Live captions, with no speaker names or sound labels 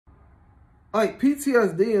like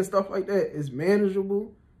PTSD and stuff like that is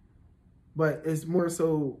manageable, but it's more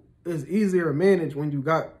so, it's easier to manage when you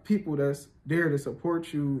got people that's there to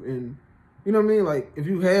support you. And you know what I mean? Like if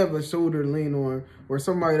you have a shoulder to lean on, or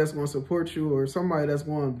somebody that's going to support you, or somebody that's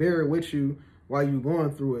going to bear it with you while you going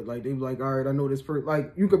through it. Like they be like, all right, I know this person.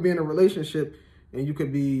 Like you could be in a relationship and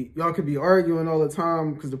y'all could be arguing all the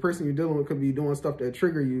time because the person you're dealing with could be doing stuff that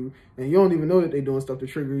trigger you, and you don't even know that they doing stuff to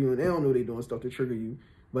trigger you, and they don't know they doing stuff to trigger you.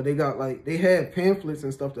 But they got like, they have pamphlets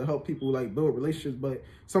and stuff to help people like build relationships. But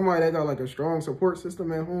somebody that got like a strong support system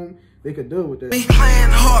at home, they could deal with that. Playing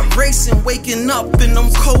heart racing, waking up in them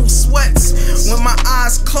cold sweats. When my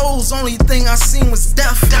eyes closed, only thing I seen was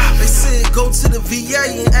death. They said go to the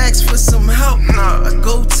VA and ask for some help. I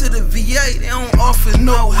go to the VA, they don't offer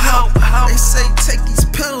no help. They say take these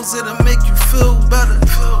pills, it'll make you feel better.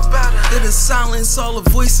 It'll silence all the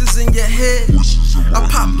voices in your head. I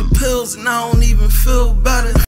pop the pills and I don't even feel better.